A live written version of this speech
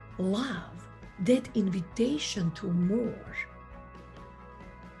love, that invitation to more,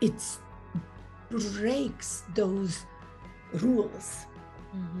 it breaks those rules.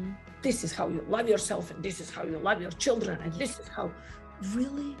 Mm-hmm. This is how you love yourself, and this is how you love your children, and this is how.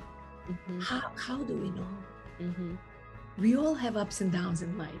 Really? Mm-hmm. How do we know? Mm-hmm. We all have ups and downs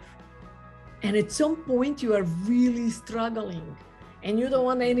in life. And at some point, you are really struggling, and you don't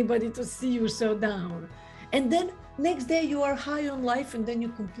want anybody to see you so down. And then next day, you are high on life, and then you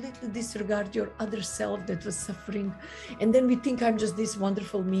completely disregard your other self that was suffering. And then we think, I'm just this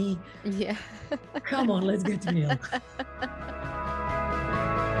wonderful me. Yeah. Come on, let's get real.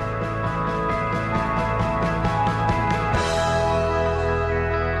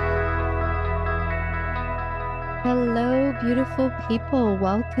 Hello, beautiful people.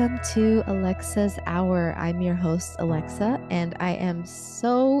 Welcome to Alexa's Hour. I'm your host, Alexa, and I am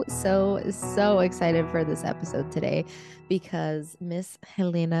so excited for this episode today because Miss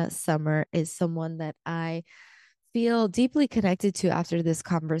Helena Summer is someone that I feel deeply connected to after this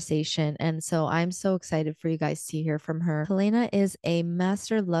conversation. And so I'm so excited for you guys to hear from her. Helena is a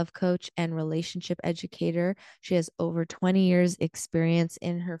master love coach and relationship educator. She has over 20 years experience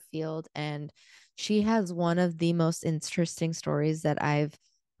in her field, and she has one of the most interesting stories that I've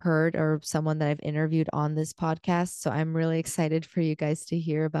heard or someone that I've interviewed on this podcast. So I'm really excited for you guys to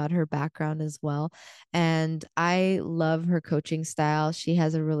hear about her background as well. And I love her coaching style. She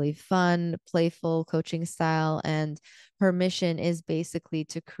has a really fun, playful coaching style. And her mission is basically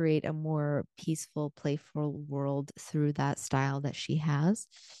to create a more peaceful, playful world through that style that she has.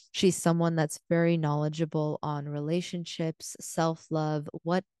 She's someone that's very knowledgeable on relationships, self love.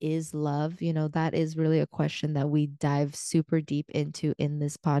 What is love? You know, that is really a question that we dive super deep into in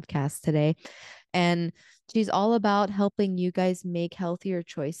this podcast today. And she's all about helping you guys make healthier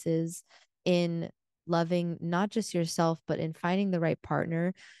choices in loving not just yourself, but in finding the right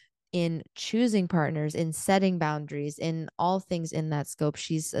partner, in choosing partners, in setting boundaries, in all things in that scope.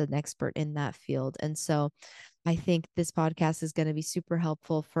 She's an expert in that field. And so I think this podcast is going to be super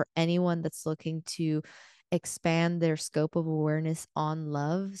helpful for anyone that's looking to expand their scope of awareness on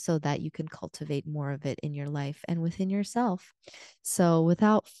love so that you can cultivate more of it in your life and within yourself. So,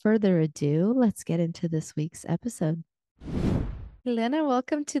 without further ado, let's get into this week's episode. Helena,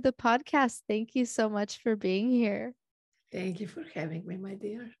 welcome to the podcast. Thank you so much for being here. Thank you for having me, my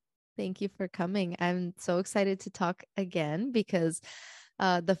dear. Thank you for coming. I'm so excited to talk again because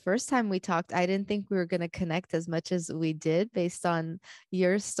the first time we talked, I didn't think we were going to connect as much as we did based on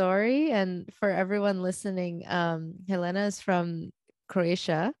your story. And for everyone listening, Helena is from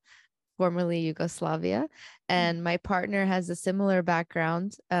Croatia, formerly Yugoslavia. And my partner has a similar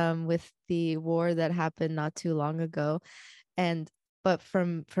background with the war that happened not too long ago. And but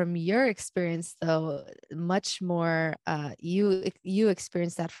from your experience though, much more you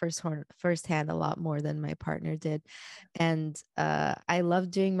experienced that firsthand a lot more than my partner did. And I love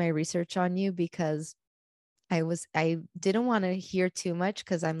doing my research on you because I didn't want to hear too much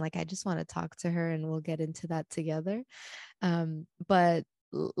because I'm like, I just want to talk to her and we'll get into that together. But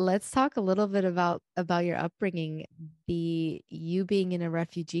let's talk a little bit about your upbringing, you being in a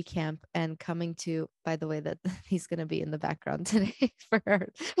refugee camp and coming to, by the way, that he's going to be in the background today for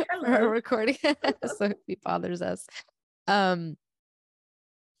our recording. So he bothers us. Um,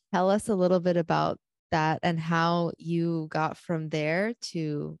 Tell us a little bit about that and how you got from there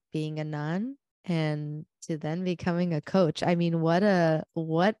to being a nun and to then becoming a coach. I mean, what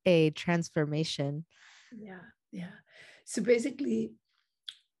a transformation. Yeah. So basically,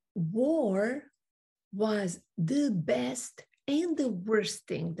 war was the best and the worst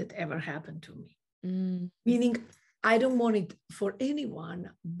thing that ever happened to me. Meaning, I don't want it for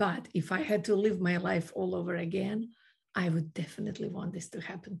anyone, but if I had to live my life all over again, I would definitely want this to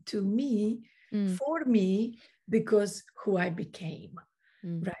happen to me, for me, because who I became,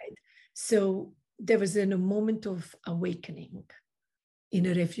 right? So there was a moment of awakening in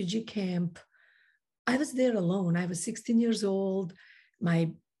a refugee camp. I was there alone. I was 16 years old.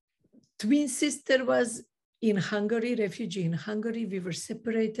 My twin sister was in Hungary, refugee in Hungary. We were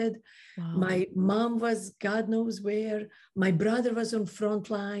separated. Wow. My mom was God knows where. My brother was on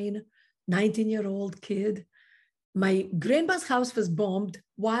front line, 19-year-old kid. My grandma's house was bombed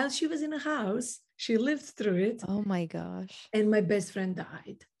while she was in a house. She lived through it. Oh my gosh. And my best friend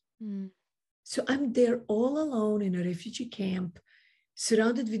died. So I'm there all alone in a refugee camp,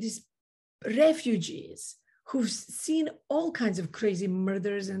 surrounded with these refugees who've seen all kinds of crazy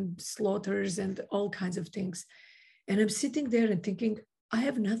murders and slaughters and all kinds of things. And I'm sitting there and thinking, I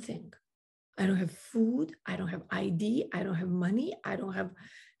have nothing. I don't have food. I don't have ID. I don't have money. I don't have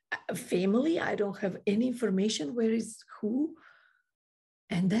a family. I don't have any information. Where is who?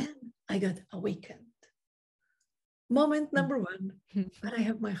 And then I got awakened. Moment number one, but I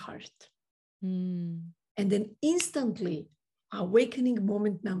have my heart. Mm. And then instantly, awakening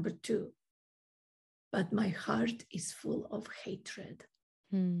moment number two, but my heart is full of hatred.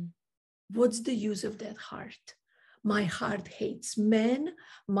 Mm. What's the use of that heart? My heart hates men.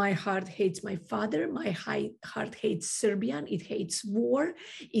 My heart hates my father. My heart hates Serbian. It hates war.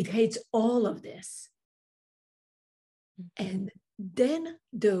 It hates all of this. And then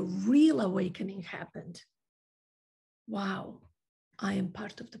the real awakening happened. Wow, I am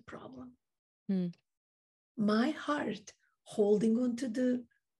part of the problem. Mm. My heart holding on to the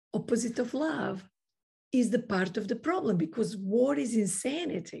opposite of love is the part of the problem, because war is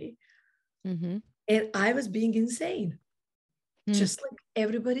insanity. Mm-hmm. And I was being insane, just like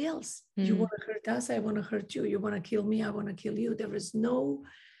everybody else. You Mm. want to hurt us, I want to hurt you. You want to kill me, I want to kill you. There was no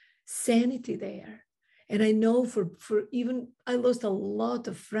sanity there. And I know for even, I lost a lot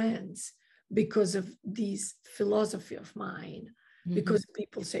of friends because of this philosophy of mine, because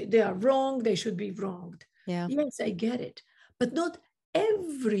people say they are wrong, they should be wronged. Yeah. Yes, I get it. But not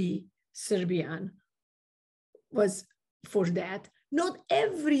every Serbian was for that. Not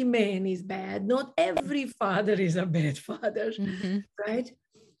every man is bad. Not every father is a bad father, right?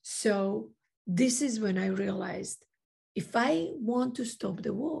 So this is when I realized, if I want to stop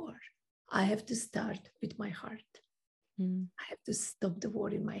the war, I have to start with my heart. I have to stop the war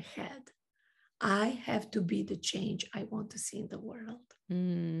in my head. I have to be the change I want to see in the world.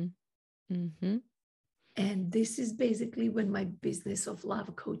 Mm-hmm. And this is basically when my business of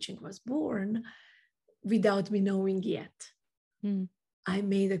love coaching was born, without me knowing yet. I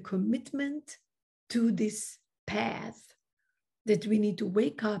made a commitment to this path that we need to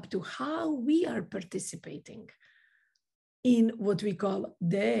wake up to how we are participating in what we call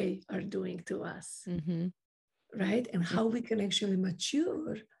they are doing to us, right? And how we can actually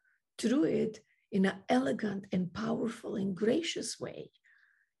mature through it in an elegant and powerful and gracious way,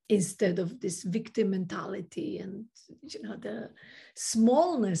 instead of this victim mentality and, you know, the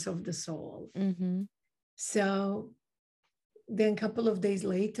smallness of the soul. So then a couple of days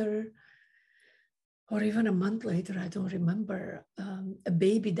later, or even a month later, I don't remember, a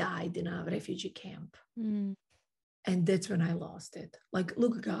baby died in a refugee camp. And that's when I lost it. Like,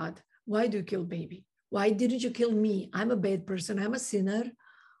 look, God, why do you kill baby? Why didn't you kill me? I'm a bad person. I'm a sinner.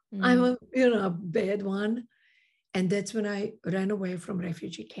 I'm a, a bad one. And that's when I ran away from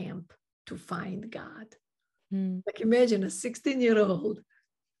refugee camp to find God. Like, imagine a 16-year-old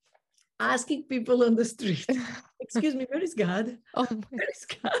asking people on the street, excuse me, where is God? Oh where is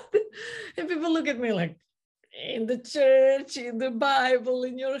God? And people look at me like, in the church, in the Bible,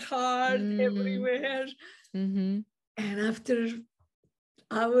 in your heart, everywhere. And after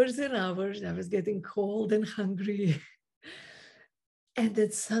hours and hours, I was getting cold and hungry. And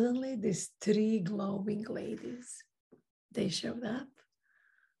then suddenly these three glowing ladies, they showed up.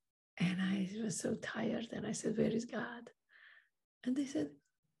 And I was so tired. And I said, where is God? And they said,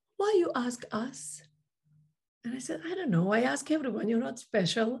 why you ask us? And I said, I don't know. I ask everyone, you're not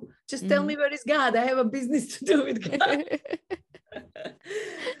special. Just tell me where is God. I have a business to do with God.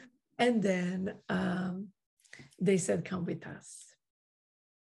 And then they said, come with us.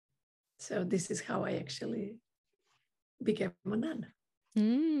 So this is how I actually became a nun.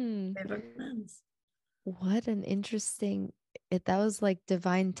 They were nuns. What an interesting, that was like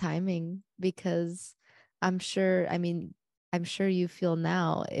divine timing, because I'm sure you feel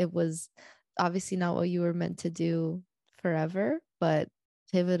now it was obviously not what you were meant to do forever, but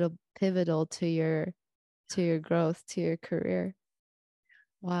pivotal to your growth, to your career.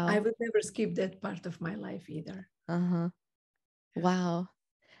 Wow. I would never skip that part of my life either. Wow.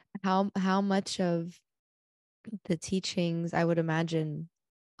 How much of the teachings, I would imagine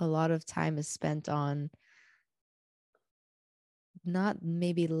a lot of time is spent on not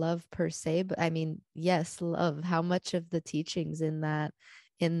maybe love per se, but I mean, yes, love. How much of the teachings in that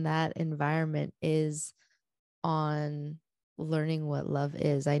environment is on learning what love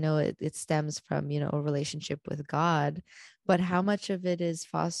is? I know it stems from, a relationship with God, but how much of it is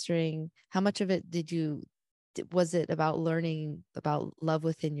fostering, how much of it was it about learning about love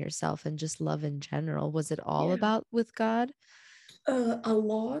within yourself and just love in general? Was it all about with God? A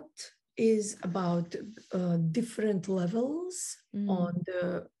lot is about different levels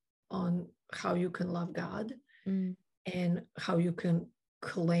on how you can love God and how you can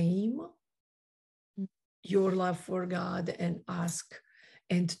claim your love for God and ask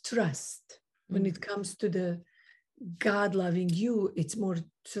and trust. When it comes to the God loving you, it's more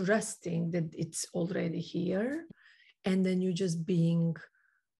trusting that it's already here, and then you just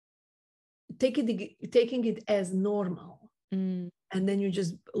taking it as normal. Mm. And then you're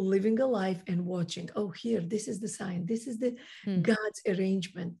just living a life and watching, oh, here, this is the sign, this is the Mm. God's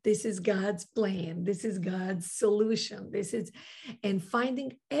arrangement, this is God's plan, this is God's solution, this is, and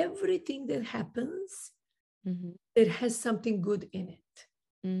finding everything that happens Mm-hmm. that has something good in it.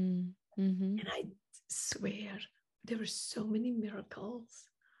 Mm. Mm-hmm. And I swear there were so many miracles,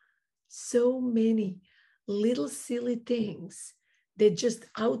 so many little silly things that just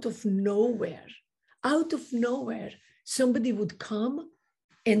out of nowhere, somebody would come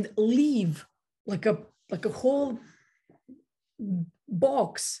and leave like a whole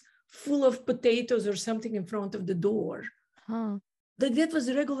box full of potatoes or something in front of the door. Huh. Like that was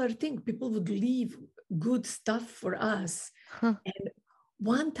a regular thing. People would leave good stuff for us. Huh. And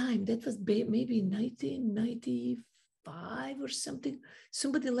one time, that was maybe 1995 or something,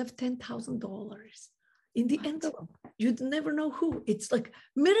 somebody left $10,000 in the envelope. You'd never know who. It's like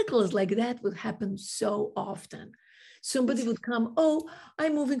miracles like that would happen so often. Somebody would come, oh,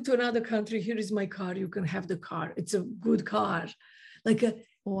 I'm moving to another country. Here is my car. You can have the car. It's a good car. Like things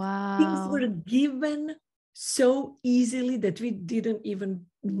Wow. were given so easily that we didn't even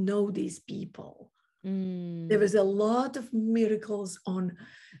know these people. Mm. There was a lot of miracles on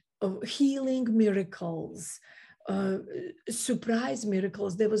healing miracles, surprise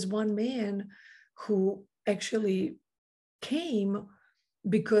miracles. There was one man who actually came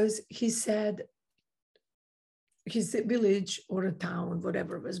because he said his village or a town,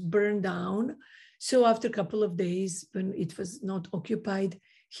 whatever, was burned down. So after a couple of days, when it was not occupied,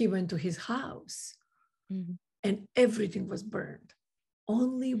 he went to his house Mm-hmm. and everything was burned.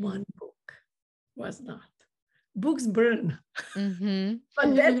 Only one book was not. Books burn. Mm-hmm.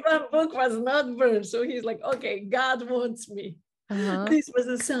 But that one book was not burned. So he's like, okay, God wants me. Uh-huh. This was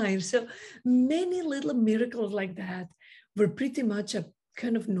a sign. So many little miracles like that were pretty much a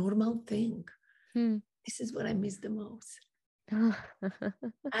kind of normal thing. Hmm. This is what I miss the most.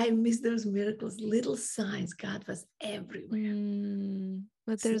 I miss those miracles, little signs. God was everywhere.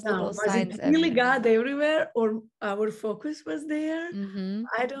 But there's Now, little was it signs really everywhere. God everywhere or our focus was there? Mm-hmm.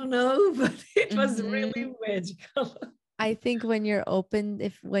 I don't know, but it was Mm-hmm. really magical. I think when you're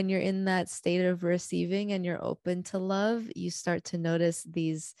open, when you're in that state of receiving and you're open to love, you start to notice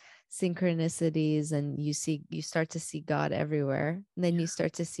these synchronicities and you start to see God everywhere. And then you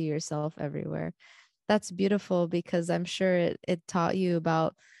start to see yourself everywhere. That's beautiful because I'm sure it taught you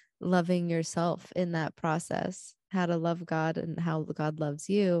about loving yourself in that process, how to love God and how God loves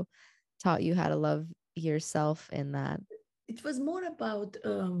you, taught you how to love yourself in that. It was more about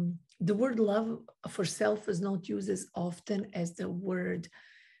the word love for self is not used as often as the word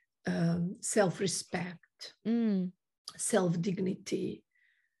self-respect, self-dignity,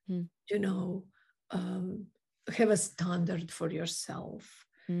 Mm. you know, have a standard for yourself,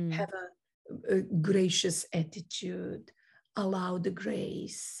 have a gracious attitude, allow the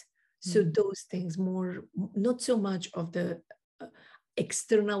grace. So those things more, not so much of the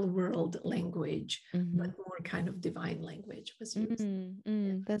external world language, but more kind of divine language was used.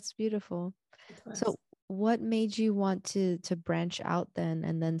 That's beautiful. It was. So what made you want to branch out then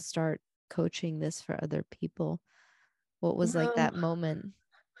and then start coaching this for other people? What was like Well, that moment?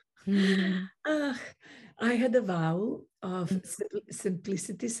 I had a vow of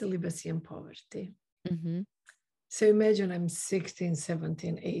simplicity, celibacy, and poverty. Mm-hmm. So imagine I'm 16,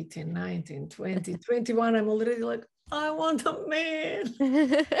 17, 18, 19, 20, 21. I'm already like, I want a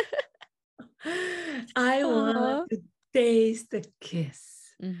man. I want to taste a kiss.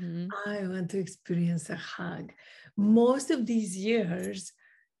 Mm-hmm. I want to experience a hug. Most of these years,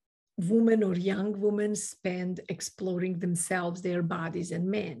 women or young women spend exploring themselves, their bodies, and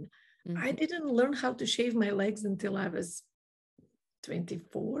men. I didn't learn how to shave my legs until I was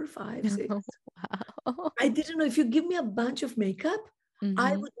 24, 5, 6. Wow. I didn't know. If you give me a bunch of makeup,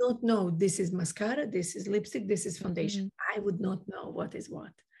 I would not know this is mascara, this is lipstick, this is foundation. I would not know what is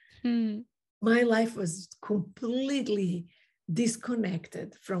what. My life was completely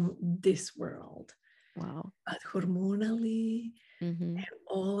disconnected from this world. Wow. But hormonally and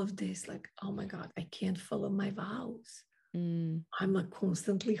all of this, like, oh my God, I can't follow my vows. I'm like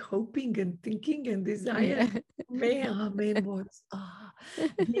constantly hoping and thinking and desiring. Man boys,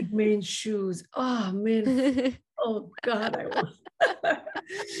 big man shoes. Oh man, oh God, I want.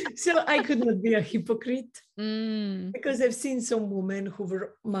 So I could not be a hypocrite because I've seen some women who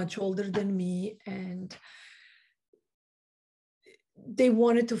were much older than me and they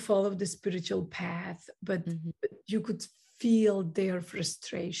wanted to follow the spiritual path, but you could feel their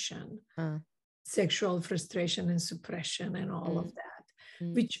frustration, sexual frustration and suppression and all of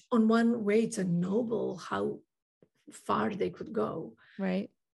that, which on one way it's a noble how far they could go. Right.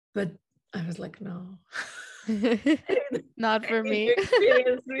 But I was like, no. Not for And me. you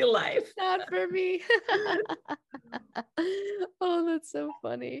experience real life. Not for me. Oh, that's so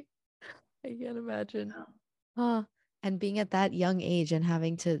funny. I can't imagine. Huh. And being at that young age and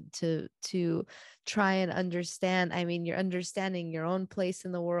having to try and understand. I mean, you're understanding your own place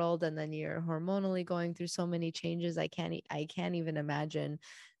in the world, and then you're hormonally going through so many changes. I can't even imagine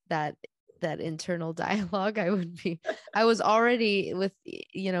that internal dialogue. I was already with,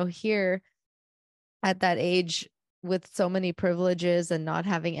 here at that age with so many privileges and not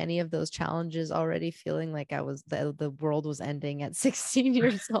having any of those challenges, already feeling like the world was ending at 16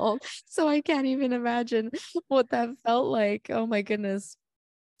 years old. So I can't even imagine what that felt like. Oh my goodness.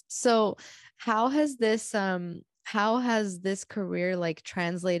 So how has this career like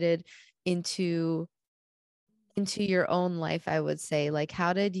translated into your own life, I would say? Like,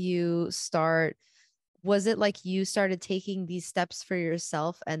 how did you start? Was it like you started taking these steps for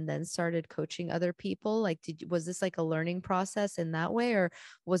yourself and then started coaching other people? Like, was this like a learning process in that way? Or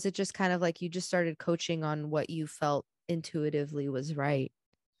was it just kind of like you just started coaching on what you felt intuitively was right?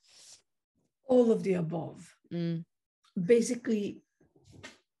 All of the above. Mm, Basically,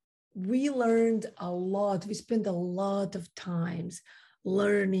 we learned a lot. We spent a lot of times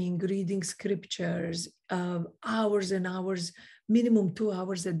learning, reading scriptures, hours and hours, minimum 2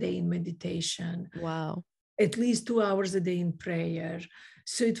 hours a day in meditation, wow. at least 2 hours a day in prayer.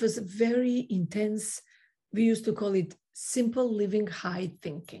 So it was very intense. We used to call it simple living, high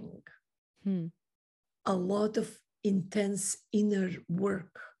thinking. Hmm. A lot of intense inner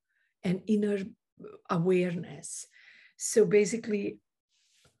work and inner awareness. So basically,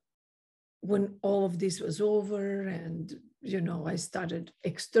 when all of this was over and I started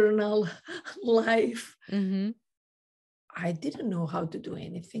external life, Mm-hmm. I didn't know how to do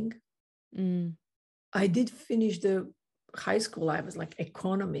anything. Mm, I did finish the high school. I was like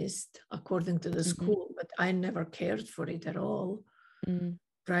economist according to the mm, school, but I never cared for it at all, mm,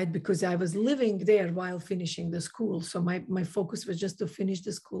 right? Because I was living there while finishing the school. So my focus was just to finish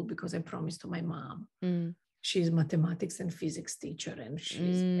the school because I promised to my mom. mm, She's mathematics and physics teacher, and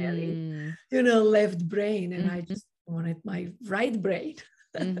she's very, mm, left brain, and I mm, just wanted my right brain.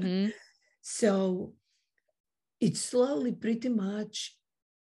 mm, So it slowly, pretty much,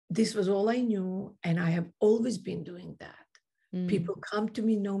 this was all I knew, and I have always been doing that. mm, People come to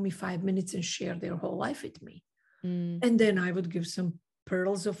me, know me 5 minutes, and share their whole life with me. mm. And then I would give some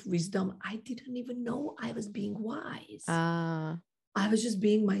pearls of wisdom. I didn't even know I was being wise. Ah. I was just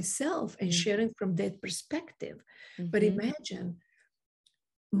being myself and Mm, sharing from that perspective. But mm-hmm. imagine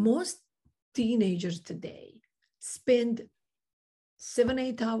most teenagers today spend 7,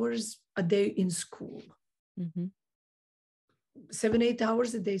 8 hours a day in school, Mm-hmm. 7, 8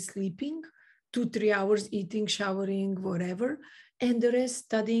 hours a day sleeping, 2, 3 hours eating, showering, whatever, and the rest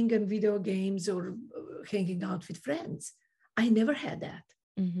studying and video games or hanging out with friends. I never had that.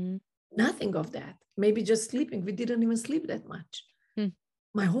 Mm-hmm. Nothing of that. Maybe just sleeping. We didn't even sleep that much. Mm,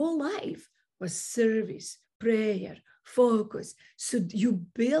 My whole life was service, prayer, focus. So you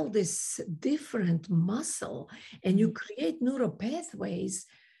build this different muscle and you mm, create neural pathways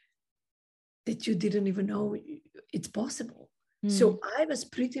that you didn't even know it's possible. mm, So I was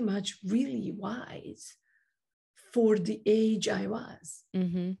pretty much really wise for the age I was.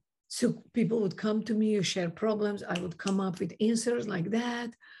 mm-hmm. So people would come to me or share problems. I would come up with answers like that.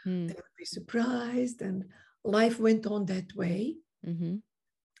 Mm, They would be surprised. And life went on that way. mm-hmm.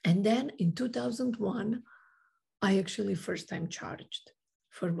 And then in 2001, I actually first time charged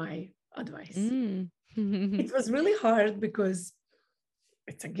for my advice. Mm. It was really hard because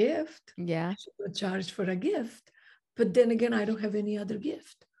it's a gift. I Yeah, should not charge for a gift. But then again, I don't have any other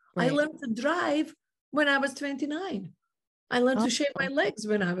gift. I right. learned to drive when I was 29. I learned Oh. to shave my legs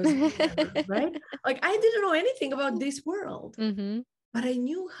when I was whatever, right? Like I didn't know anything about this world, Mm-hmm. but I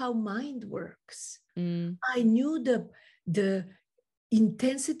knew how mind works. Mm, I knew the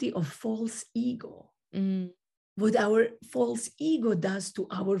intensity of false ego, mm, what our false ego does to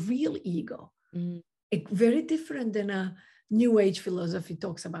our real ego. mm, Very different than a new age philosophy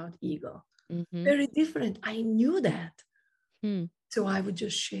talks about ego. mm-hmm. Very different. I knew that. Mm, So I would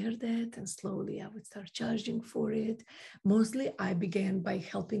just share that and slowly I would start charging for it. Mostly I began by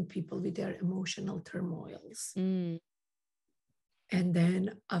helping people with their emotional turmoils. mm, And then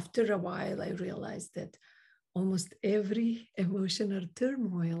after a while, I realized that almost every emotional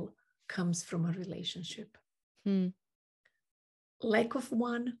turmoil comes from a relationship. mm, Lack of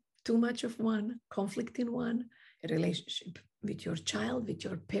one, too much of one, conflict in one, a relationship with your child, with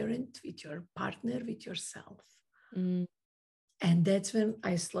your parent, with your partner, with yourself. mm, And that's when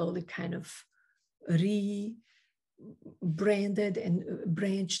I slowly kind of rebranded and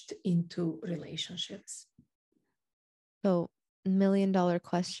branched into relationships. So, $1 million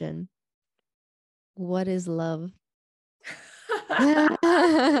question. What is love?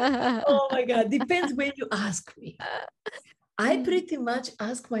 Oh my God, depends when you ask me. I pretty much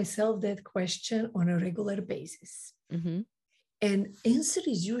ask myself that question on a regular basis. Mm-hmm. And answer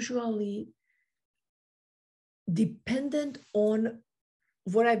is usually dependent on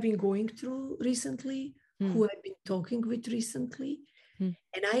what I've been going through recently, who I've been talking with recently. And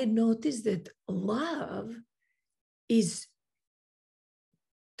I noticed that love is,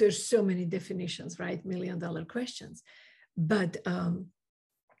 there's so many definitions, right? $1 million questions. But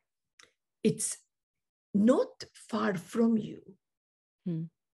it's not far from you.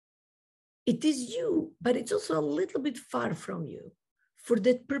 It is you, but it's also a little bit far from you for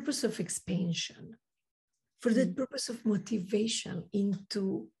that purpose of expansion, for that purpose of motivation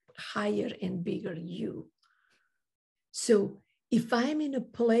into higher and bigger you. So if I'm in a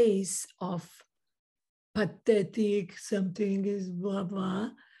place of pathetic, something is blah, blah,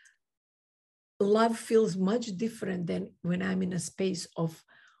 love feels much different than when I'm in a space of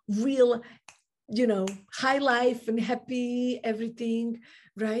real, high life and happy, everything,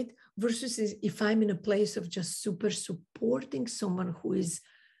 right? Versus if I'm in a place of just super supporting someone who is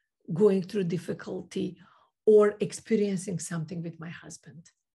going through difficulty or experiencing something with my husband,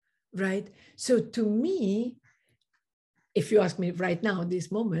 right? So to me, if you ask me right now,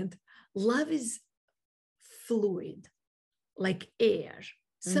 this moment, love is fluid, like air.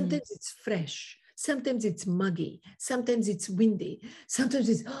 Sometimes it's fresh, sometimes it's muggy, sometimes it's windy, sometimes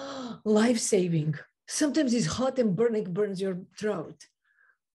it's life-saving, sometimes it's hot and burning, burns your throat,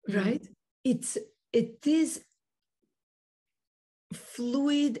 right? It is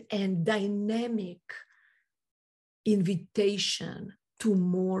fluid and dynamic invitation to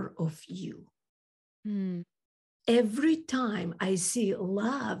more of you. Every time I see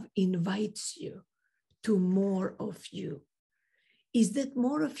love invites you to more of you. Is that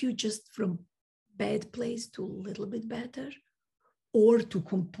more of you just from bad place to a little bit better, or to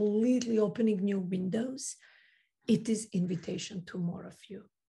completely opening new windows? It is invitation to more of you.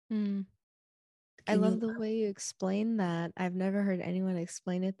 I love the way you explain that. I've never heard anyone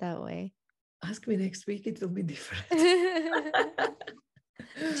explain it that way. Ask me next week, it will be different.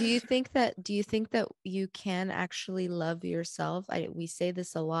 Do you think that you can actually love yourself? We say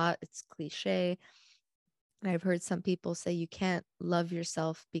this a lot, it's cliche. I've heard some people say you can't love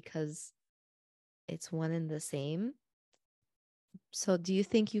yourself because it's one and the same. So do you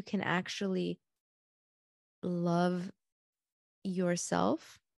think you can actually love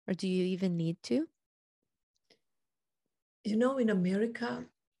yourself, or do you even need to? In America,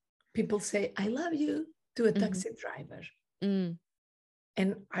 people say, I love you to a taxi driver.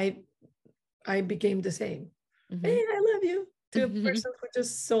 And I became the same. Hey, I love you to a person who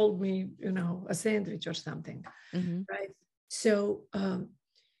just sold me, a sandwich or something, right? So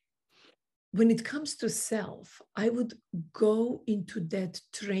when it comes to self, I would go into that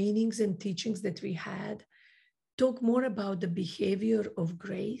trainings and teachings that we had, talk more about the behavior of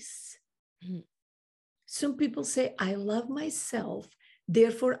grace. Some people say, I love myself,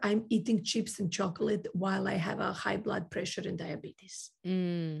 therefore I'm eating chips and chocolate while I have a high blood pressure and diabetes.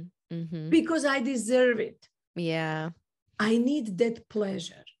 Because I deserve it. Yeah. I need that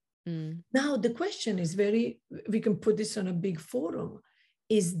pleasure. Now, the question is we can put this on a big forum.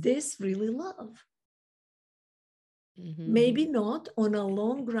 Is this really love? Maybe not on a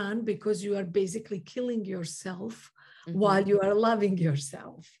long run, because you are basically killing yourself while you are loving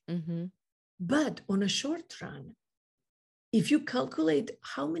yourself. But on a short run, if you calculate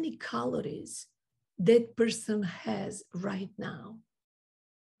how many calories that person has right now,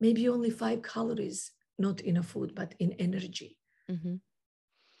 maybe only 5 calories, not in a food, but in energy.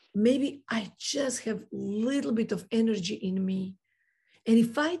 Maybe I just have a little bit of energy in me. And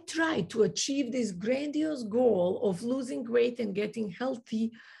if I try to achieve this grandiose goal of losing weight and getting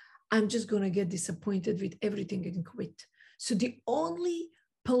healthy, I'm just going to get disappointed with everything and quit. So the only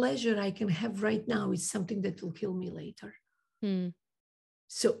pleasure I can have right now is something that will kill me later.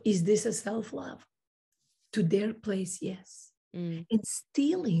 So is this a self-love? To their place, yes. And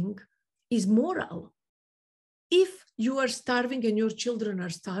stealing is moral. If you are starving and your children are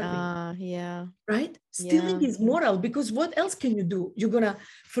starving, right? Stealing is moral, because what else can you do? You're going to,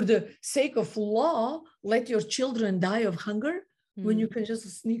 for the sake of law, let your children die of hunger when you can just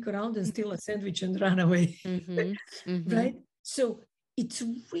sneak around and steal a sandwich and run away, right? So it's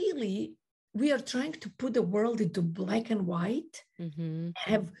really, we are trying to put the world into black and white,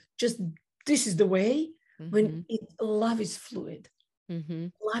 have just, this is the way, when love is fluid.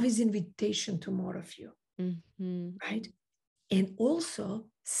 Love is invitation to more of you. Right? And also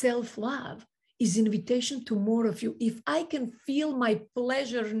self-love is invitation to more of you. If I can feel my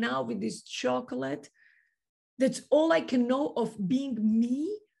pleasure now with this chocolate, that's all I can know of being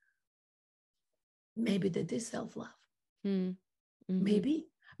me. Maybe that is self-love. Maybe.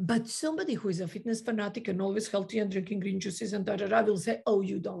 But somebody who is a fitness fanatic and always healthy and drinking green juices and will say, oh,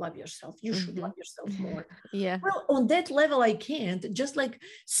 you don't love yourself. You should love yourself more. Yeah. Well, on that level, I can't. Just like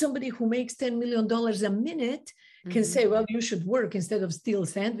somebody who makes $10 million a minute can say, well, you should work instead of steal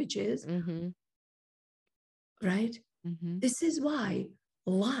sandwiches. Right? This is why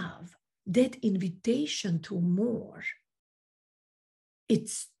love, that invitation to more, it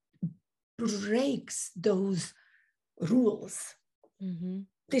breaks those rules.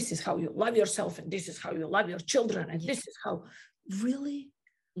 This is how you love yourself, and this is how you love your children, and this is how. Really?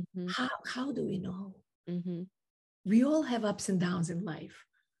 How do we know? We all have ups and downs in life.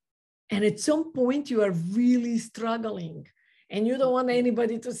 And at some point, you are really struggling, and you don't want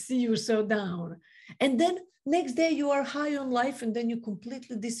anybody to see you so down. And then next day, you are high on life, and then you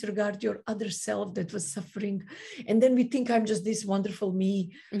completely disregard your other self that was suffering. And then we think, I'm just this wonderful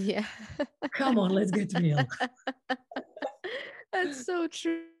me. Yeah. Come on, let's get real. That's so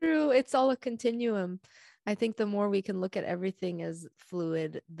true. It's all a continuum. I think the more we can look at everything as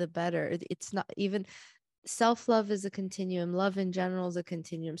fluid, the better. It's not even self-love is a continuum. Love in general is a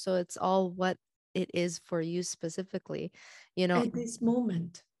continuum. So it's all what it is for you specifically, at this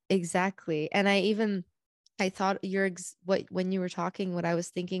moment. Exactly. And I thought when you were talking, what I was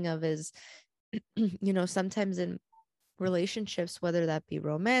thinking of is, sometimes in relationships, whether that be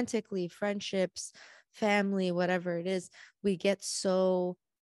romantically, friendships, family, whatever it is, we get so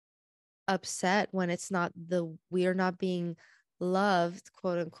upset when we are not being loved,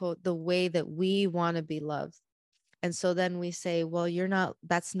 quote unquote, the way that we want to be loved. And so then we say, well,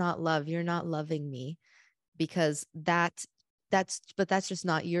 that's not love. You're not loving me, because that's just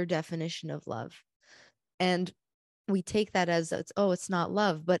not your definition of love. And we take that as it's not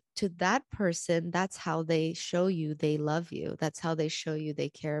love, but to that person, that's how they show you they love you. That's how they show you they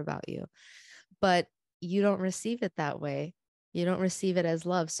care about you. But you don't receive it that way. You don't receive it as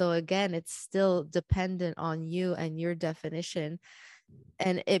love. So again, it's still dependent on you and your definition.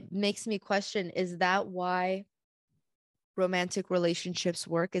 And it makes me question, is that why romantic relationships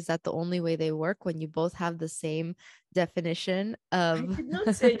work? Is that the only way they work, when you both have the same definition of... I did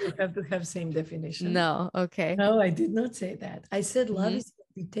not say you have to have same definition. No. Okay. No, I did not say that. I said love is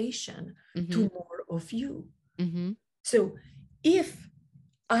invitation to more of you. So if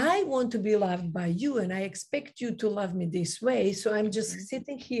I want to be loved by you and I expect you to love me this way, so I'm just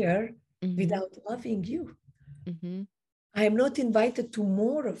sitting here without loving you. I am not invited to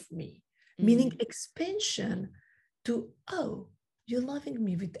more of me, meaning expansion to, oh, you're loving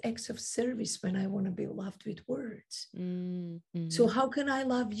me with acts of service when I want to be loved with words. So how can I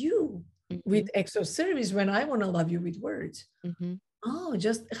love you with acts of service when I want to love you with words? Oh,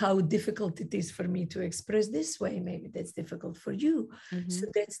 just how difficult it is for me to express this way. Maybe that's difficult for you. So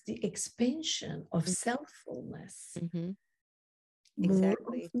that's the expansion of selffulness. More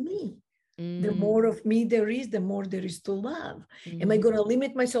of me. The more of me there is, the more there is to love. Am I going to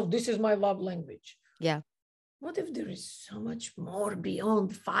limit myself? This is my love language. Yeah. What if there is so much more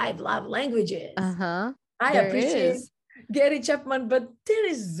beyond 5 love languages? I There appreciate is. Gary Chapman, but there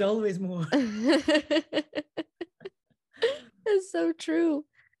is always more. It's so true.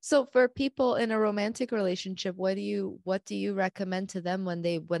 So for people in a romantic relationship, what do you recommend to them when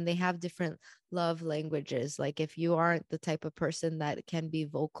they have different love languages? Like, if you aren't the type of person that can be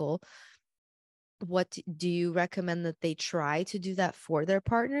vocal, what do you recommend that they try to do that for their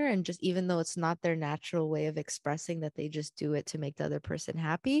partner? And just, even though it's not their natural way of expressing, that they just do it to make the other person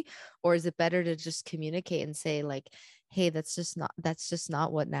happy? Or is it better to just communicate and say, like, hey, that's just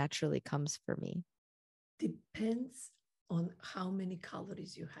not what naturally comes for me? Depends on how many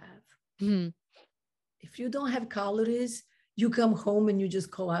calories you have. If you don't have calories, you come home and you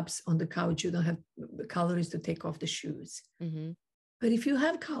just collapse on the couch. You don't have the calories to take off the shoes. But if you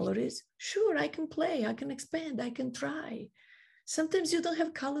have calories, sure, I can play, I can expand, I can try. Sometimes you don't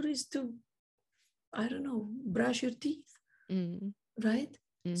have calories to, I don't know, brush your teeth, right?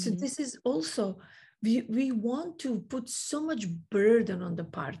 So this is also, we want to put so much burden on the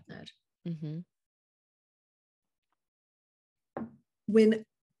partner. When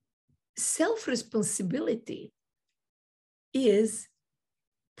self-responsibility is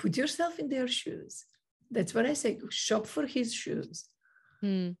put yourself in their shoes. That's what I say, shop for his shoes.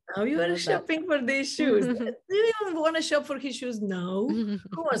 Now you are shopping for these shoes. Do you even want to shop for his shoes? No.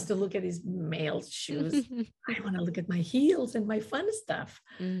 Who wants to look at his male shoes? I want to look at my heels and my fun stuff,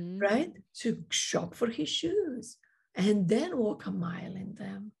 right? So shop for his shoes and then walk a mile in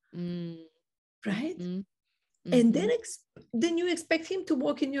them. right? Mm-hmm. And then you expect him to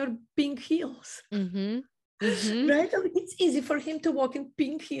walk in your pink heels. Mm-hmm. Mm-hmm. Right? I mean, it's easy for him to walk in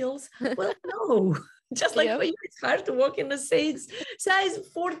pink heels. Well, no, just like for you, it's hard to walk in a size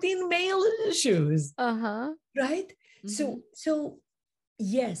 14 male shoes. Uh-huh. Right? So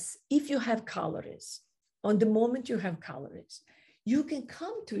yes, if you have calories, on the moment you have calories, you can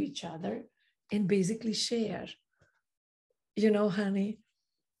come to each other and basically share. Honey,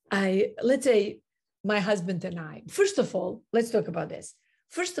 let's say my husband and I, first of all, let's talk about this.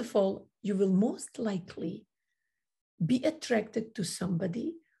 First of all, you will most likely be attracted to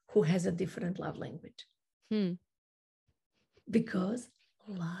somebody who has a different love language. Because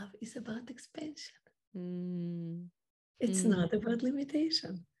love is about expansion. It's not about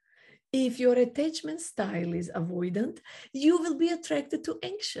limitation. If your attachment style is avoidant, you will be attracted to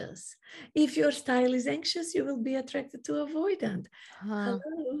anxious. If your style is anxious, you will be attracted to avoidant. Hello.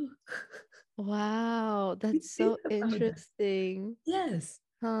 Wow, that's so interesting. That. Yes.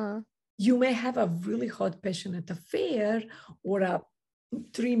 You may have a really hot, passionate affair or a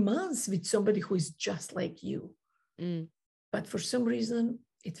 3 months with somebody who is just like you. But for some reason,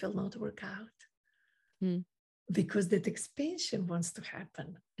 it will not work out. Because that expansion wants to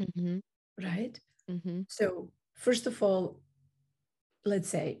happen. Right? So, first of all, let's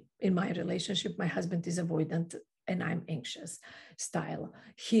say in my relationship, my husband is avoidant and I'm anxious style.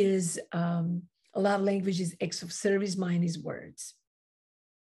 His love language is acts of service, mine is words.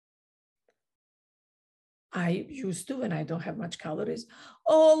 I used to, when I don't have much calories,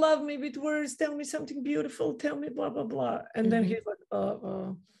 oh, love me with words, tell me something beautiful, tell me blah, blah, blah. And then he's like,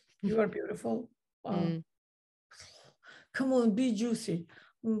 you are beautiful. Come on, be juicy.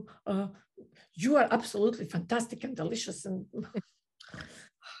 You are absolutely fantastic and delicious.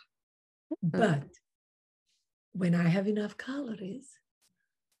 But when I have enough calories,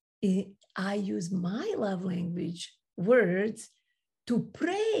 I use my love language words to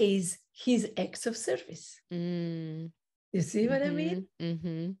praise his acts of service. You see what I mean?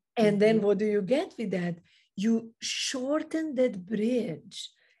 And then what do you get with that? You shorten that bridge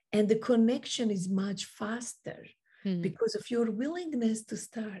and the connection is much faster because of your willingness to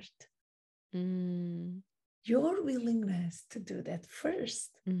start. Your willingness to do that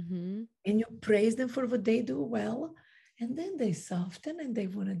first. And you praise them for what they do well. And then they soften and they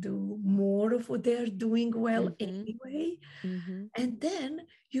want to do more of what they're doing well anyway. And then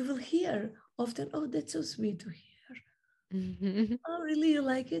you will hear often, oh, that's so sweet to hear. Oh, really? You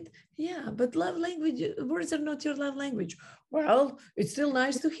like it? Yeah, but love language, words are not your love language. Well, it's still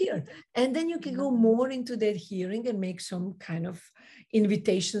nice to hear. And then you can go more into that hearing and make some kind of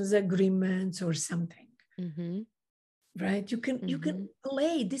invitations, agreements, or something. Right? You can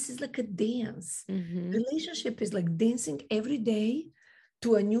play. This is like a dance. Relationship is like dancing every day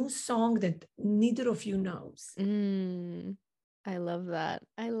to a new song that neither of you knows. I love that.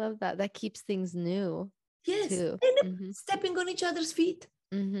 I love that. That keeps things new. Yes. Too. And stepping on each other's feet.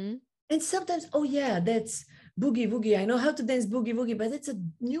 And sometimes, oh yeah, that's boogie woogie. I know how to dance boogie woogie, but it's a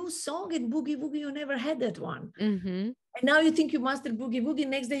new song in boogie woogie. You never had that one. And now you think you mastered boogie woogie.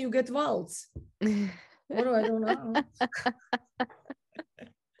 Next day you get waltz. What do I do now?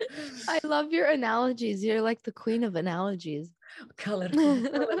 I love your analogies. You're like the queen of analogies. Colorful.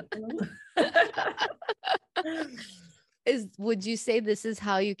 Would you say this is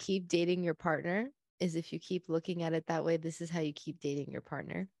how you keep dating your partner? Is if you keep looking at it that way, this is how you keep dating your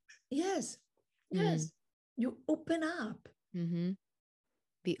partner? Yes. Yes. You open up.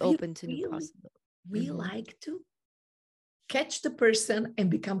 Be open to new possibilities. We like to catch the person and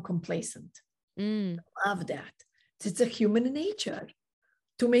become complacent. Love that. It's a human nature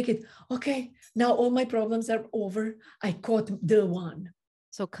to make it, okay, now all my problems are over. I caught the one.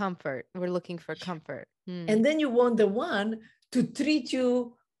 So comfort. We're looking for comfort. And then you want the one to treat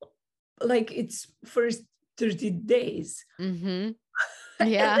you like it's first 30 days.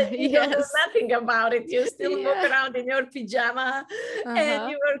 Yeah. You don't know nothing about it. You still walk around in your pajama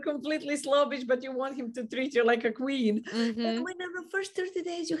and you are completely slobbish, but you want him to treat you like a queen. And whenever first 30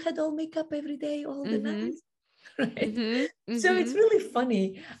 days, you had all makeup every day, all the nights. Right? So it's really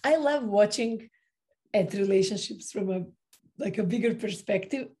funny. I love watching at relationships from a bigger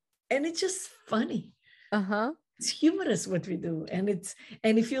perspective. And it's just funny. It's humorous what we do. And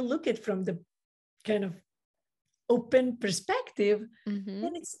if you look at from the kind of open perspective,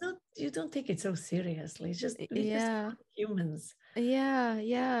 then it's not, you don't take it so seriously. It's just, we're just humans.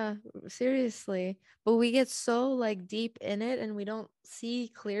 Yeah. Seriously. But we get so like deep in it and we don't see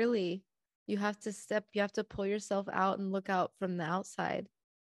clearly. You have to pull yourself out and look out from the outside.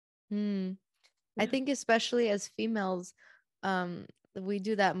 I think especially as females, we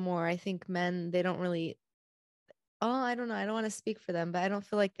do that more. I think men, they don't really, oh, I don't know. I don't want to speak for them, but I don't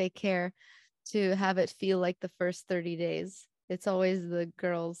feel like they care to have it feel like the first 30 days. It's always the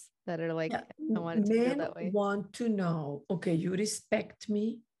girls that are like, Yeah. I want it to feel Men that way. want to know, okay, you respect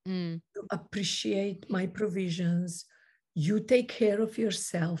me, Mm, you appreciate my provisions, you take care of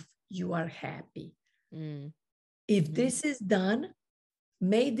yourself, you are happy. mm, If mm, this is done,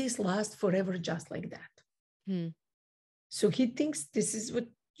 may this last forever just like that. mm, So he thinks this is what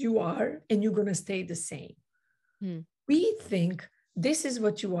you are and you're going to stay the same. mm. We think this is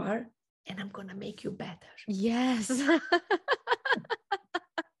what you are and I'm going to make you better. Yes.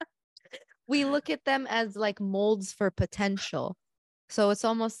 We look at them as like molds for potential. So it's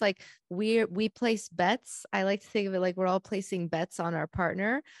almost like we place bets. I like to think of it like we're all placing bets on our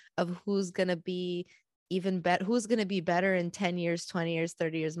partner of who's gonna be even better, who's gonna be better in 10 years, 20 years,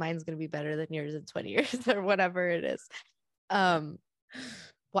 30 years. Mine's gonna be better than yours in 20 years or whatever it is. Um,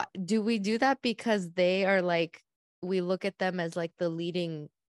 what do we do that because they are like we look at them as like the leading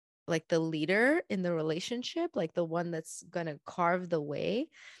like the leader in the relationship, like the one that's gonna carve the way.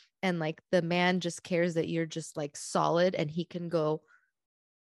 And like the man just cares that you're just like solid and he can go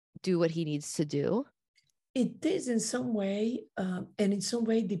do what he needs to do. It is in some way, and in some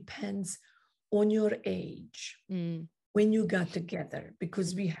way depends on your age Mm, when you got together,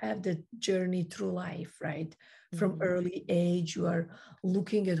 because we have the journey through life, right? From mhm, early age, you are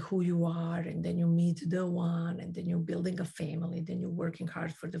looking at who you are, and then you meet the one, and then you're building a family, then you're working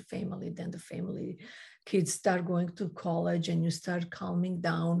hard for the family, then the family kids start going to college and you start calming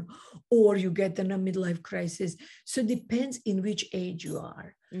down, or you get in a midlife crisis. So it depends in which age you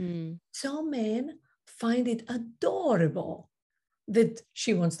are. mm. Some men find it adorable that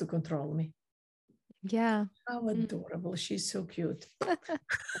she wants to control me. Yeah. How Mm. adorable. She's so cute.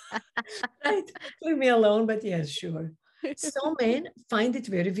 Right? Leave me alone, but yes, sure. Some men find it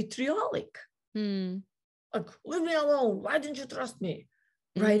very vitriolic. Mm, Like, leave me alone. Why didn't you trust me?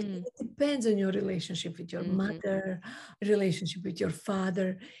 Right? mm, It depends on your relationship with your mhm, mother, relationship with your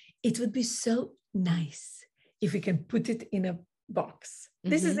father. It would be so nice if we can put it in a box.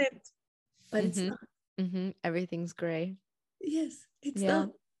 This is mhm, it, but it's mhm, not. mhm. Everything's gray. Yes, it's Yeah. not.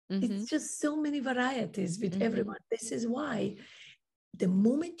 It's Mhm, just so many varieties with mhm, everyone. This is why the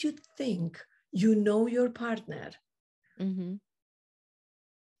moment you think you know your partner, mhm.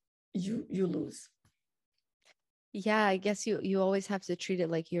 you lose. Yeah, I guess you always have to treat it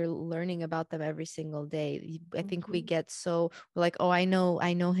like you're learning about them every single day. I think we Mhm. get so we're like, oh, I know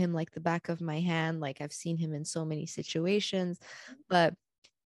him like the back of my hand, like I've seen him in so many situations, but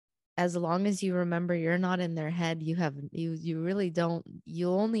as long as you remember you're not in their head, you really don't, you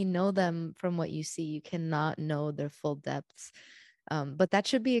only know them from what you see. You cannot know their full depths. But that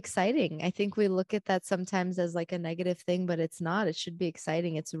should be exciting. I think we look at that sometimes as like a negative thing, but it's not. It should be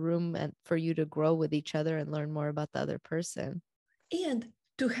exciting. It's room for you to grow with each other and learn more about the other person. And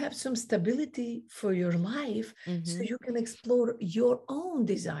to have some stability for your life so Mm-hmm. you can explore your own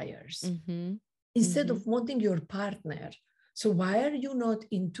desires Mm-hmm. instead Mm-hmm. of wanting your partner. So, why are you not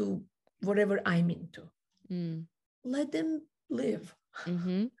into whatever I'm into? Mm. Let them live.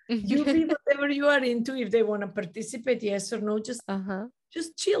 Mm-hmm. You be whatever you are into. If they want to participate, yes or no, Uh-huh.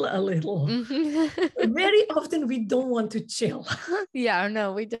 just chill a little. Mm-hmm. Very often we don't want to chill. Yeah,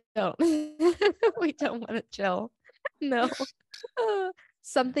 no, we don't. We don't want to chill. No.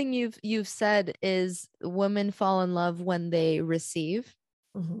 Something you've said is women fall in love when they receive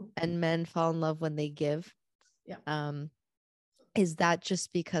Mhm. and men fall in love when they give. Yeah. Um, is that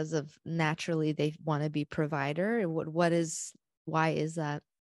just because of naturally they want to be provider? What is why is that?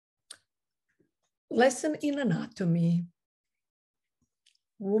 Lesson in anatomy.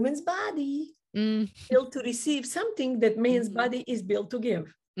 Woman's body Mm, built to receive something that man's mm-hmm, body is built to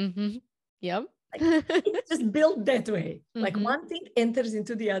give. mm-hmm. Yep. Like it's just built that way. Like Mm-hmm, one thing enters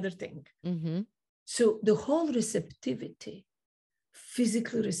into the other thing. mm-hmm, So the whole receptivity,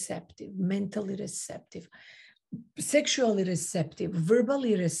 physically receptive, mentally receptive, sexually receptive,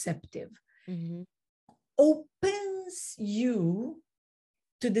 verbally receptive, mm-hmm, opens you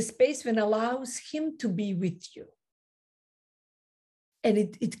to the space when allows him to be with you. And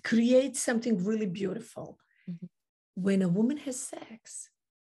it creates something really beautiful. mm-hmm, When a woman has sex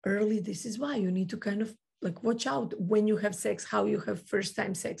early, this is why you need to kind of like watch out when you have sex, how you have first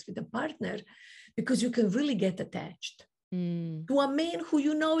time sex with a partner, because you can really get attached mm, to a man who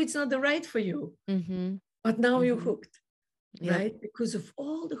you know it's not the right for you, mm-hmm, but now you're mm-hmm. hooked, Yep. right? Because of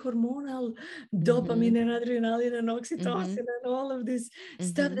all the hormonal Mm-hmm, dopamine and adrenaline and mm-hmm, oxytocin and all of this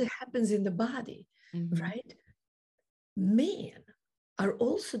stuff mm-hmm, that happens in the body, mm-hmm, right? Men are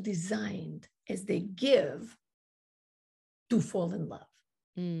also designed as they give to fall in love.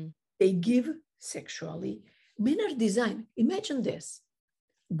 Mm. They give sexually. Men are designed. Imagine this: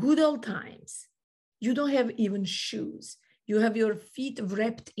 good old times. You don't have even shoes. You have your feet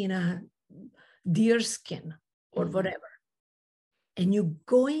wrapped in a deer skin or whatever. And you're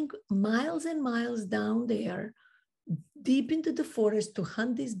going miles and miles down there, deep into the forest to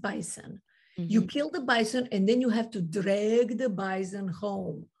hunt this bison. You kill the bison and then you have to drag the bison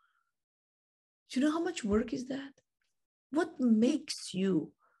home. Do you know how much work is that? What makes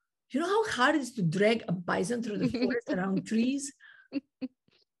you? You know how hard it is to drag a bison through the forest around trees?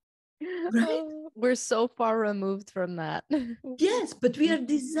 Right? Oh, we're so far removed from that. Yes, but we are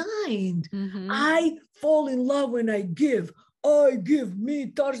designed. I fall in love when I give. I give me,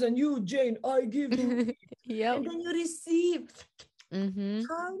 Tarzan, you, Jane, I give you. Yep. And then you receive.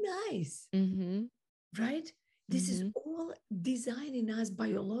 How nice. Right? This is all designed in us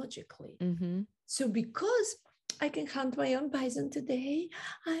biologically. So because I can hunt my own bison today,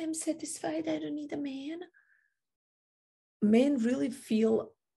 I am satisfied. I don't need a man. Men really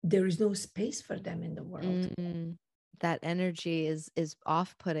feel there is no space for them in the world. That energy is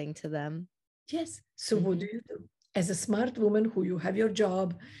off-putting to them. Yes. So what do you do? As a smart woman who you have your job,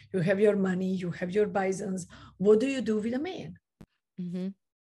 you have your money, you have your bisons, what do you do with a man? You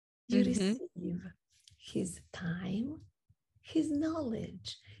receive his time, his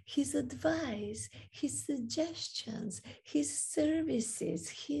knowledge, his advice, his suggestions, his services,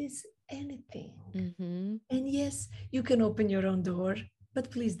 his anything. And yes, you can open your own door,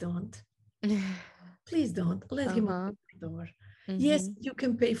 but please don't. Please don't let him open the door. Yes, you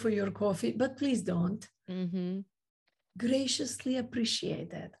can pay for your coffee, but please don't. Graciously appreciate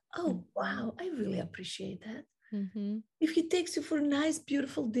that. Oh, wow, I really appreciate that. If he takes you for a nice,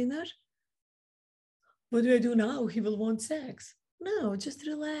 beautiful dinner, what do I do now? He will want sex. No, just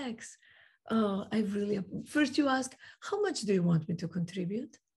relax. Oh, I really, first you ask, how much do you want me to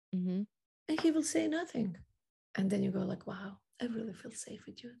contribute? And he will say nothing. And then you go like, wow, I really feel safe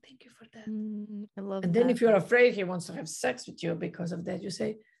with you. Thank you for that. I love and that. then if you're afraid he wants to have sex with you because of that, you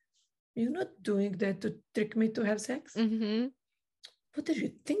say, you're not doing that to trick me to have sex. What are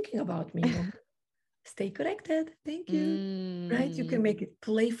you thinking about me, woman? Stay corrected. Thank you. Right? You can make it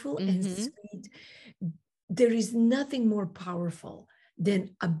playful and sweet. There is nothing more powerful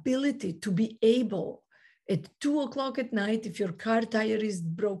than ability to be able at 2:00 at night, if your car tire is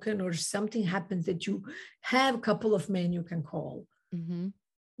broken or something happens, that you have a couple of men you can call.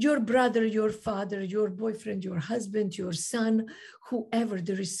 Your brother, your father, your boyfriend, your husband, your son, whoever.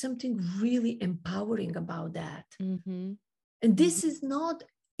 There is something really empowering about that. And this is not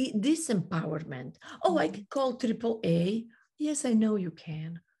disempowerment. Oh, I can call AAA. Yes, I know you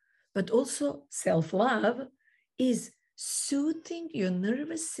can. But also self-love is soothing your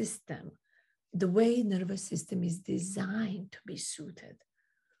nervous system the way nervous system is designed to be soothed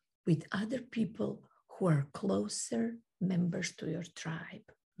with other people who are closer members to your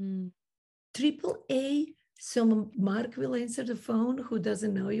tribe. AAA, some Mark will answer the phone who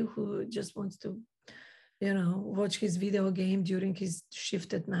doesn't know you, who just wants to, watch his video game during his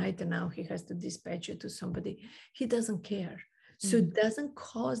shift at night, and now he has to dispatch you to somebody. He doesn't care. So it doesn't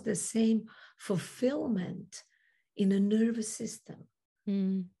cause the same fulfillment in a nervous system.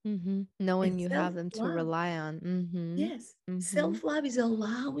 Knowing you have them to rely on. Yes. Self-love is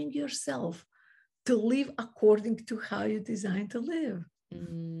allowing yourself to live according to how you're designed to live.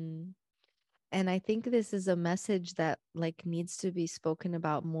 And I think this is a message that needs to be spoken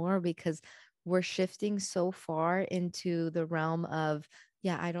about more, because we're shifting so far into the realm of,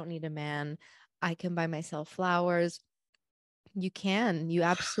 I don't need a man. I can buy myself flowers. You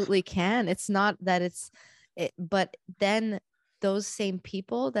absolutely can. It's not that but then those same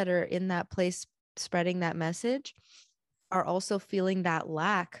people that are in that place spreading that message are also feeling that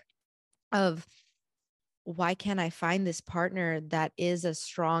lack of, why can't I find this partner that is a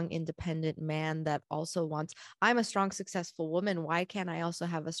strong, independent man that also wants, I'm a strong, successful woman. Why can't I also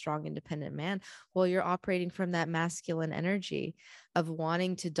have a strong, independent man? Well, you're operating from that masculine energy of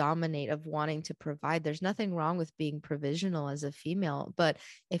wanting to dominate, of wanting to provide. There's nothing wrong with being provisional as a female, but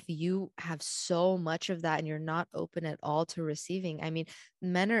if you have so much of that and you're not open at all to receiving, I mean,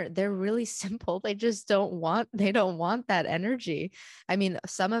 they're really simple. They don't want that energy. I mean,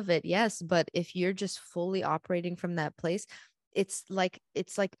 some of it, yes, but if you're just fully operating from that place, it's like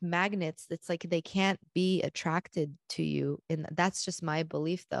magnets. It's like they can't be attracted to you. And that's just my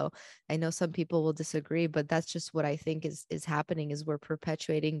belief, though. I know some people will disagree, but that's just what I think is happening, is we're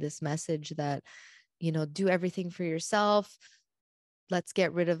perpetuating this message that, do everything for yourself. Let's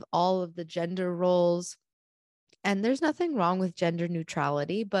get rid of all of the gender roles. And there's nothing wrong with gender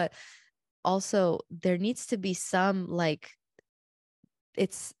neutrality, but also there needs to be some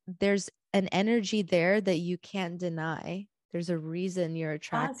there's an energy there that you can't deny. There's a reason you're Ask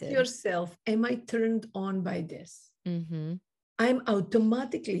attracted. yourself, am I turned on by this? Mm-hmm. I'm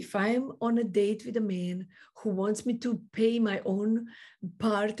automatically, if I'm on a date with a man who wants me to pay my own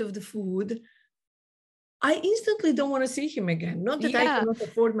part of the food, I instantly don't want to see him again. Not that I Yeah. cannot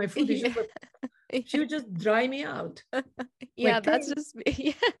afford my food, it's Yeah. just like, she would just dry me out. Yeah, Like, that's just me.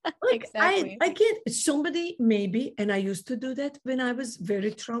 Yeah, like exactly. I can't, somebody maybe, and I used to do that when I was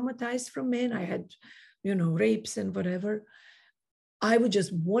very traumatized from men. I had, rapes and whatever. I would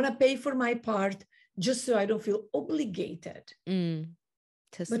just want to pay for my part just so I don't feel obligated. To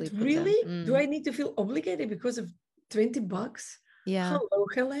But sleep with them. really, do I need to feel obligated because of $20? Yeah, Hello,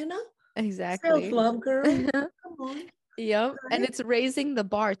 Helena. exactly. Self-love, girl. Come on. Yep. And Right? it's raising the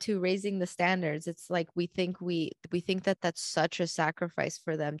bar too, raising the standards. It's like we think that that's such a sacrifice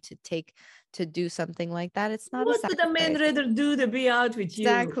for them to do something like that. It's not a What would a man sacrifice. rather do to be out with you?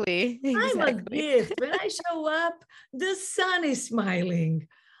 Exactly. I'm a Exactly. gift. When I show up, the sun is smiling.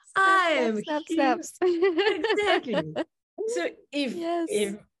 Snap, I snap, am snap, here. snaps. Exactly. So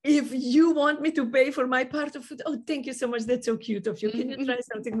Yes. if you want me to pay for my part of food, oh, thank you so much. That's so cute of you. Can you Mhm. try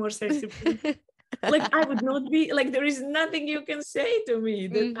something more sexy, please? Like I would not be like there is nothing you can say to me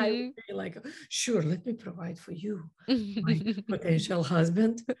that I would be like, sure, let me provide for you, my potential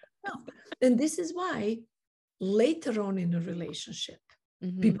husband. No. And this is why later on in a relationship,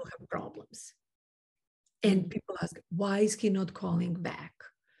 Mhm. people have problems. And Mhm. people ask, why is he not calling back?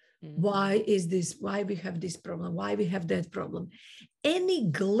 Mhm. Why is this? Why we have this problem? Why we have that problem? Any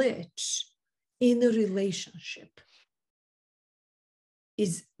glitch in a relationship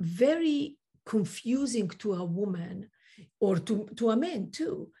is very confusing to a woman or to a man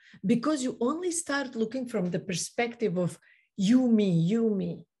too, because you only start looking from the perspective of you, me, you,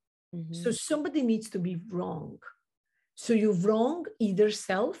 me. So Mhm. somebody needs to be wrong. So you wrong either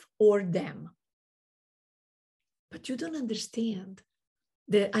self or them. But you don't understand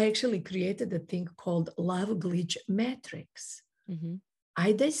that I actually created a thing called love glitch matrix. Mhm.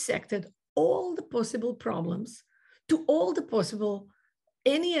 I dissected all the possible problems to all the possible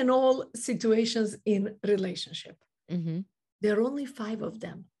any and all situations in relationship. Mhm. There are only 5 of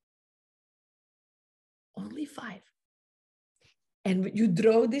them. Only 5. And you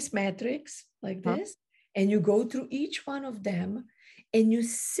draw this matrix like Huh? this, and you go through each one of them, and you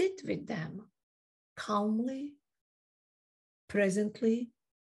sit with them calmly, presently.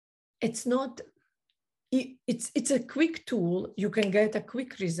 It's not, it's a quick tool. You can get a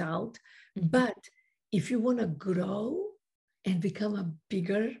quick result. Mhm. But if you want to grow and become a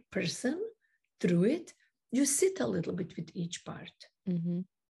bigger person through it, you sit a little bit with each part. Mhm.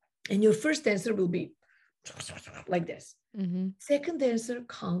 And your first answer will be like this. Mhm. Second answer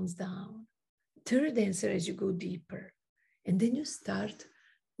calms down. Third answer as you go deeper. And then you start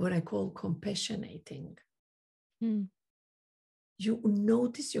what I call compassionating. Mhm. You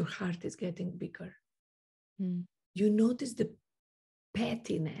notice your heart is getting bigger. Mhm. You notice the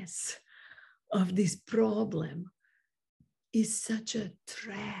pettiness of this problem is such a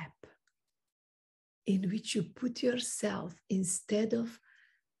trap in which you put yourself instead of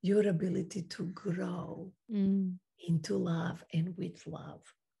your ability to grow Mhm. into love and with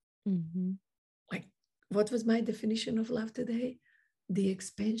love. Mhm. Like, what was my definition of love today? The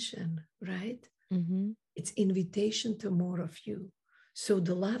expansion, right? Mhm. It's invitation to more of you. So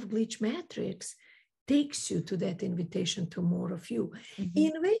the love glitch matrix takes you to that invitation to more of you, Mhm.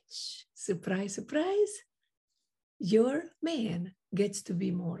 in which, surprise, surprise, your man gets to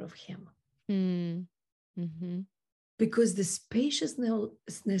be more of him. Mhm. Mhm. Because the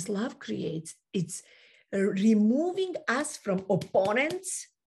spaciousness love creates, it's removing us from opponents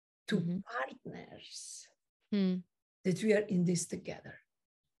to Mhm. partners, Mhm. that we are in this together.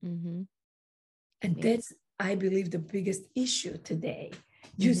 Mhm. And Yeah. that's, I believe, the biggest issue today.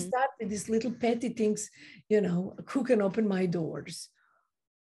 You Mhm. start with these little petty things, who can open my doors?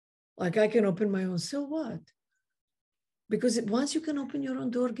 Like I can open my own, so what? Because once you can open your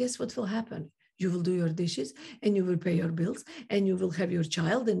own door, guess what will happen? You will do your dishes and you will pay your bills and you will have your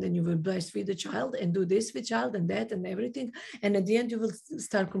child and then you will breastfeed the child and do this with child and that and everything. And at the end, you will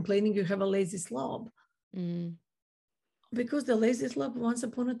start complaining you have a lazy slob. Mhm. Because the lazy slob once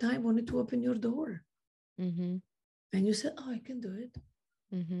upon a time wanted to open your door. Mhm. And you said, oh, I can do it.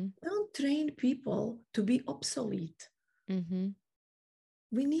 Mhm. Don't train people to be obsolete. Mhm.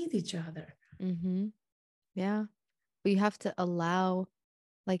 We need each other. Mhm. Yeah. But you have to allow,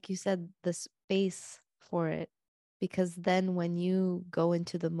 like you said, the space for it. Because then when you go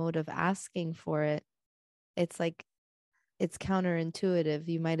into the mode of asking for it, it's like it's counterintuitive.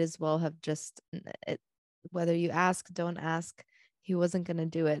 You might as well have just, it, whether you ask, don't ask, he wasn't going to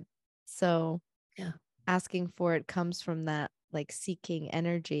do it. So Yeah. asking for it comes from that like seeking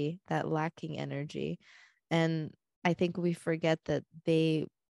energy, that lacking energy. And I think we forget that they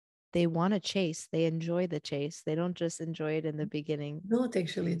want to chase. They enjoy the chase. They don't just enjoy it in the beginning. Not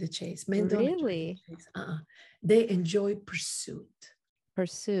actually the chase. Men don't enjoy the Really? chase. They enjoy pursuit.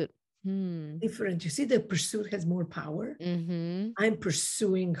 Pursuit. Hmm. Different. You see, the pursuit has more power. Mm-hmm. I'm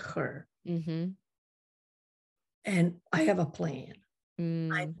pursuing her. Mm-hmm. And I have a plan.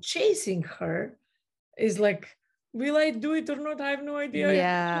 I'm Mm. chasing her is like, will I do it or not? I have no idea. I have to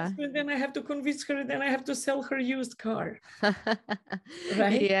Yeah. ask her, then I have to convince her, then I have to sell her used car.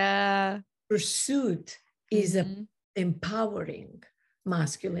 Right? Yeah. Pursuit is a Mm-hmm. empowering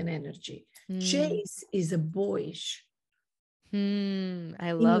masculine energy. Mm. Chase is a boyish,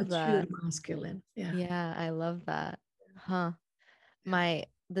 I love immature that. masculine. Yeah. Yeah, I love that. Huh. My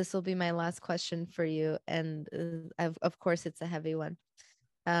this will be my last question for you, and of course it's a heavy one.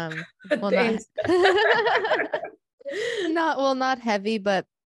 Well, not Thanks. not heavy, but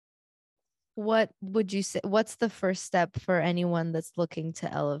what would you say? What's the first step for anyone that's looking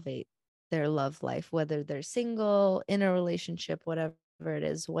to elevate their love life, whether they're single, in a relationship, whatever it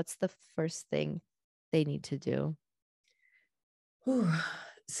is? What's the first thing they need to do?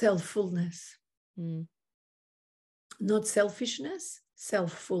 Self-fullness, Mm. not selfishness,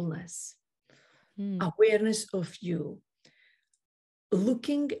 self-fullness, Mm. awareness of you,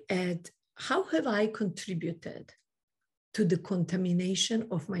 looking at how have I contributed to the contamination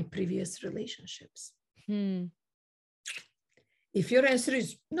of my previous relationships. Mm. If your answer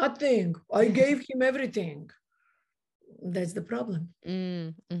is nothing, I gave him everything, that's the problem.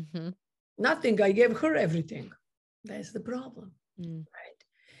 Mm-hmm. Nothing, I gave her everything. That's the problem, right?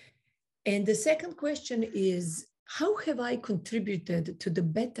 And the second question is, how have I contributed to the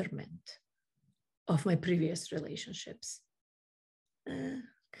betterment of my previous relationships?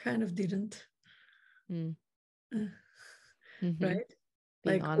 Kind of didn't. Mm. Uh, Mm-hmm. right?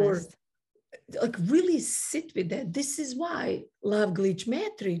 Being Or honest. like really sit with that. This is why Love Glitch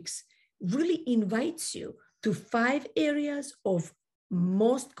Matrix really invites you to 5 areas of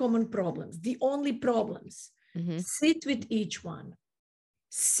most common problems, the only problems. Mm-hmm. Sit with each one,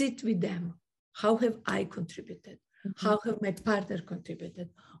 sit with them. How have I contributed? Mm-hmm. How have my partner contributed?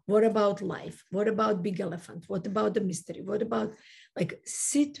 What about life? What about big elephant? What about the mystery? What about like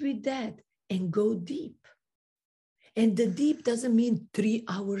sit with that and go deep? And the deep doesn't mean 3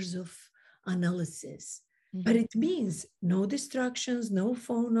 hours of analysis, but it means no distractions, no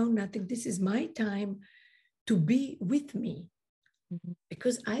phone, no nothing. This is my time to be with me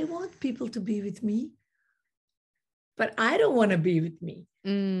because I want people to be with me, but I don't want to be with me.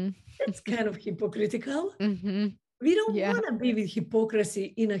 Mm. That's kind of hypocritical. Mm-hmm. We don't Yeah. want to be with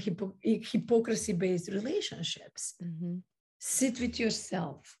hypocrisy in a hypocrisy-based relationships. Mm-hmm. Sit with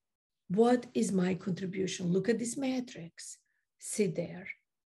yourself. What is my contribution? Look at this matrix. Sit there.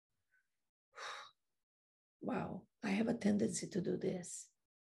 Wow, I have a tendency to do this.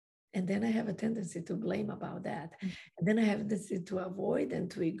 And then I have a tendency to blame about that. And then I have a tendency to avoid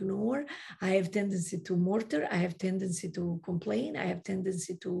and to ignore. I have tendency to mortar. I have tendency to complain. I have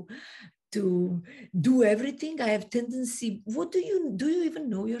tendency to do everything. I have tendency. What do you even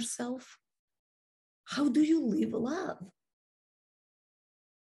know yourself? How do you live love?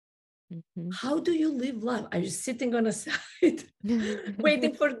 Mm-hmm. How do you live love? Are you sitting on a side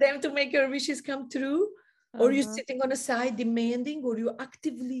waiting for them to make your wishes come true? Or are you sitting on a side demanding, or you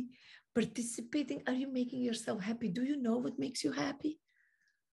actively participating? Are you making yourself happy? Do you know what makes you happy?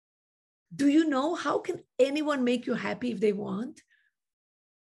 Do you know how can anyone make you happy if they want?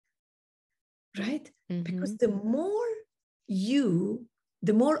 Right? Because the more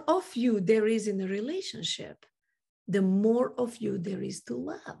of you there is in a relationship, the more of you there is to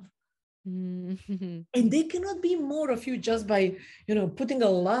love. Mm-hmm. And they cannot be more of you just by, putting a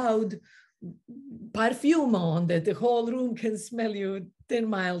loud perfume on that the whole room can smell you 10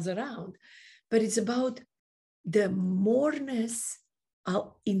 miles around. But it's about the moreness,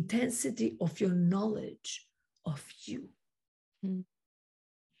 intensity of your knowledge of you. Mm-hmm.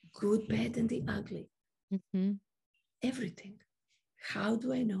 Good, bad, and the ugly. Mm-hmm. Everything. How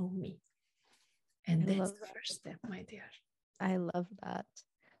do I know me? And that's the first step, my dear. I love that.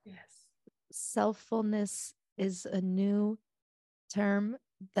 Yes. Selffulness is a new term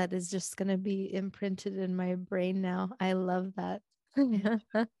that is just going to be imprinted in my brain now. I love that.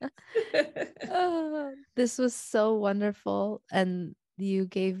 Oh, this was so wonderful. And you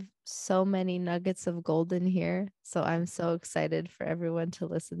gave so many nuggets of gold in here. So I'm so excited for everyone to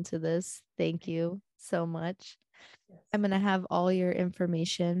listen to this. Thank you so much. Yes. I'm going to have all your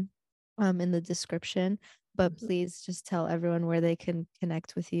information in the description. But please just tell everyone where they can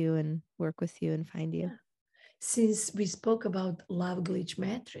connect with you and work with you and find you. Yeah. Since we spoke about love glitch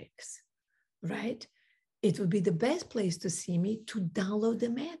matrix, right? It would be the best place to see me to download the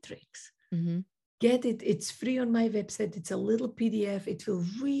matrix. Mm-hmm. Get it. It's free on my website. It's a little PDF. It will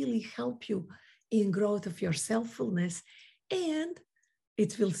really help you in growth of your self-fullness. And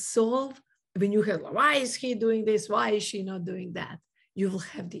it will solve when you have, why is he doing this? Why is she not doing that? You will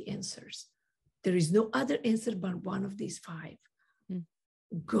have the answers. There is no other answer but one of these five. Mm.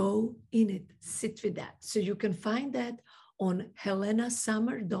 Go in it, sit with that. So you can find that on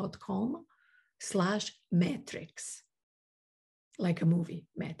helenasummer.com/matrix. Like a movie,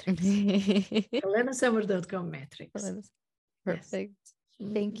 Matrix. helenasummer.com matrix. Perfect.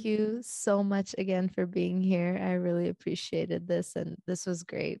 Yes. Thank you so much again for being here. I really appreciated this, and this was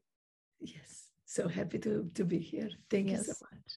great. Yes. So happy to be here. Thank you so much.